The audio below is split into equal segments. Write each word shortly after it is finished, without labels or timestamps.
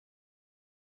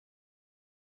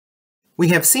We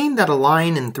have seen that a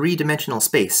line in three-dimensional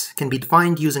space can be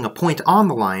defined using a point on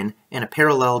the line and a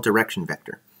parallel direction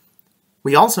vector.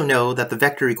 We also know that the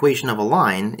vector equation of a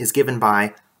line is given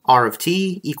by r of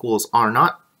t equals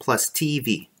r0 plus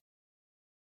tv.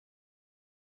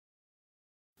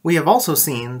 We have also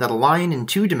seen that a line in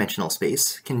two-dimensional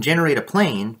space can generate a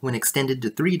plane when extended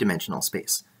to three-dimensional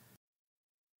space.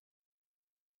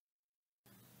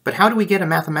 But how do we get a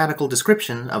mathematical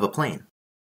description of a plane?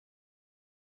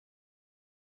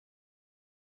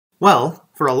 Well,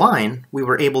 for a line, we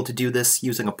were able to do this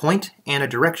using a point and a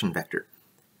direction vector.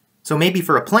 So maybe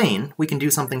for a plane, we can do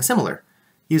something similar,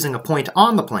 using a point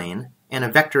on the plane and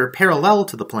a vector parallel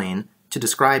to the plane to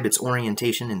describe its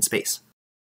orientation in space.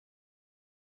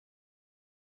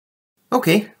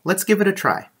 Okay, let's give it a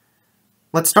try.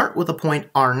 Let's start with a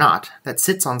point r0 that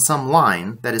sits on some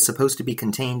line that is supposed to be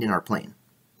contained in our plane.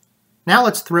 Now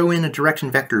let's throw in a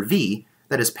direction vector v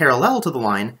that is parallel to the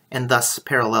line and thus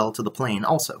parallel to the plane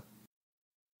also.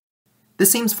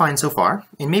 This seems fine so far,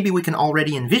 and maybe we can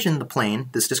already envision the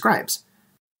plane this describes.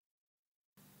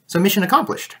 So mission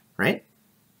accomplished, right?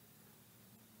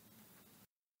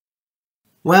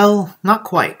 Well, not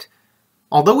quite.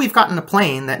 Although we've gotten a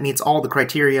plane that meets all the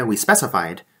criteria we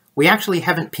specified, we actually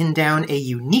haven't pinned down a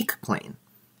unique plane.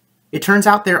 It turns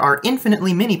out there are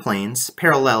infinitely many planes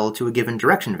parallel to a given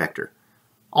direction vector.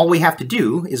 All we have to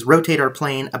do is rotate our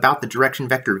plane about the direction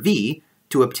vector v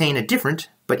to obtain a different,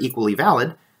 but equally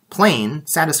valid, plane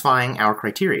satisfying our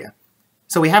criteria.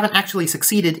 So we haven't actually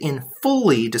succeeded in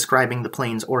fully describing the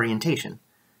plane's orientation.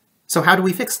 So how do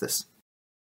we fix this?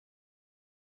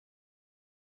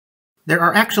 There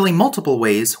are actually multiple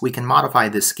ways we can modify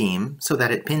this scheme so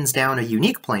that it pins down a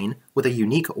unique plane with a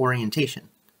unique orientation.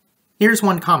 Here's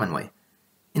one common way.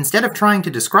 Instead of trying to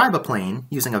describe a plane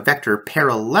using a vector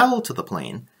parallel to the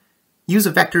plane, use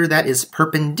a vector that is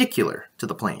perpendicular to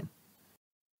the plane.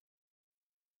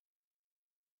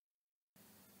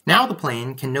 Now the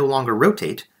plane can no longer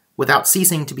rotate without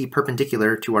ceasing to be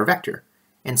perpendicular to our vector,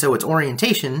 and so its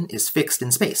orientation is fixed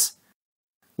in space.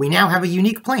 We now have a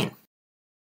unique plane.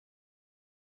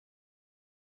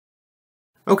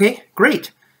 Okay,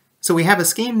 great! So we have a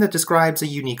scheme that describes a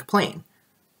unique plane.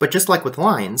 But just like with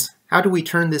lines, how do we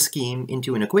turn this scheme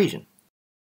into an equation?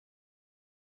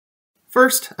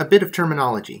 First, a bit of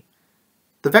terminology.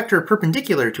 The vector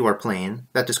perpendicular to our plane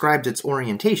that describes its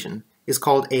orientation is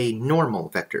called a normal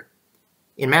vector.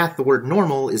 In math, the word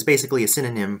normal is basically a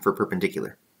synonym for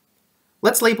perpendicular.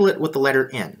 Let's label it with the letter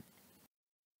n.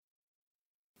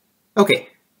 Okay,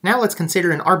 now let's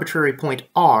consider an arbitrary point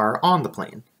r on the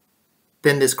plane.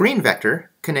 Then this green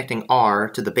vector, connecting r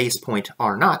to the base point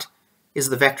r0, is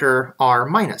the vector r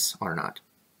minus r0.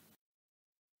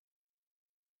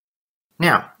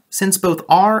 Now, since both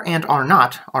r and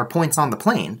r0 are points on the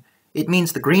plane, it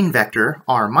means the green vector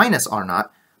r minus r0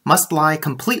 must lie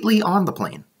completely on the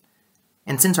plane.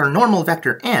 And since our normal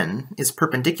vector n is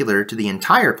perpendicular to the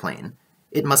entire plane,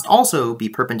 it must also be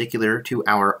perpendicular to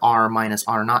our r minus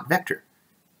r0 vector.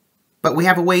 But we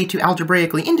have a way to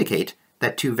algebraically indicate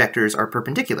that two vectors are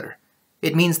perpendicular.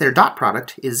 It means their dot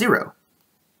product is 0.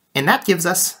 And that gives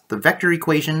us the vector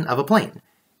equation of a plane.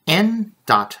 N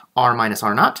dot r minus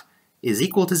r0 is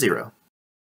equal to 0.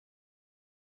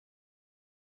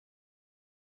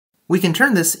 We can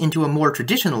turn this into a more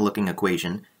traditional-looking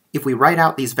equation if we write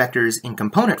out these vectors in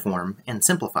component form and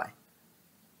simplify.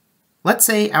 Let's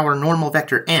say our normal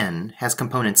vector n has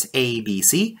components a, b,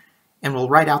 c, and we'll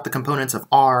write out the components of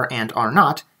r and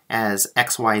r0 as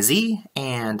x, y, z,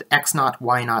 and x0,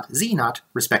 y0, z0,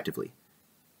 respectively.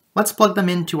 Let's plug them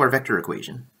into our vector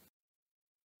equation.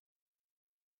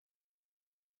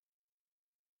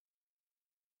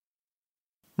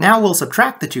 Now we'll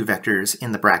subtract the two vectors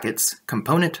in the brackets,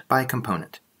 component by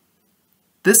component.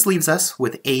 This leaves us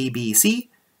with a, b,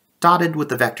 c, dotted with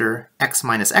the vector x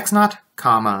minus x0,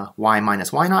 comma, y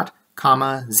minus y0,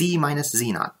 comma, z minus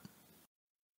z0.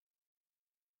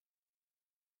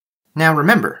 Now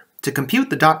remember, to compute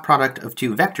the dot product of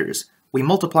two vectors, we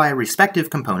multiply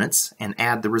respective components and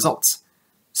add the results.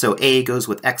 So a goes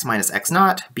with x minus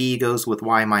x0, b goes with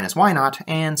y minus y0,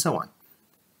 and so on.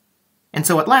 And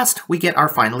so at last, we get our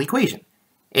final equation.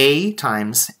 A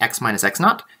times x minus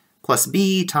x0 plus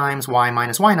b times y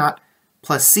minus y0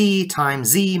 plus c times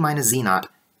z minus z0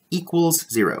 equals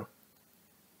 0.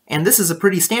 And this is a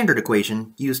pretty standard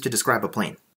equation used to describe a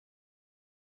plane.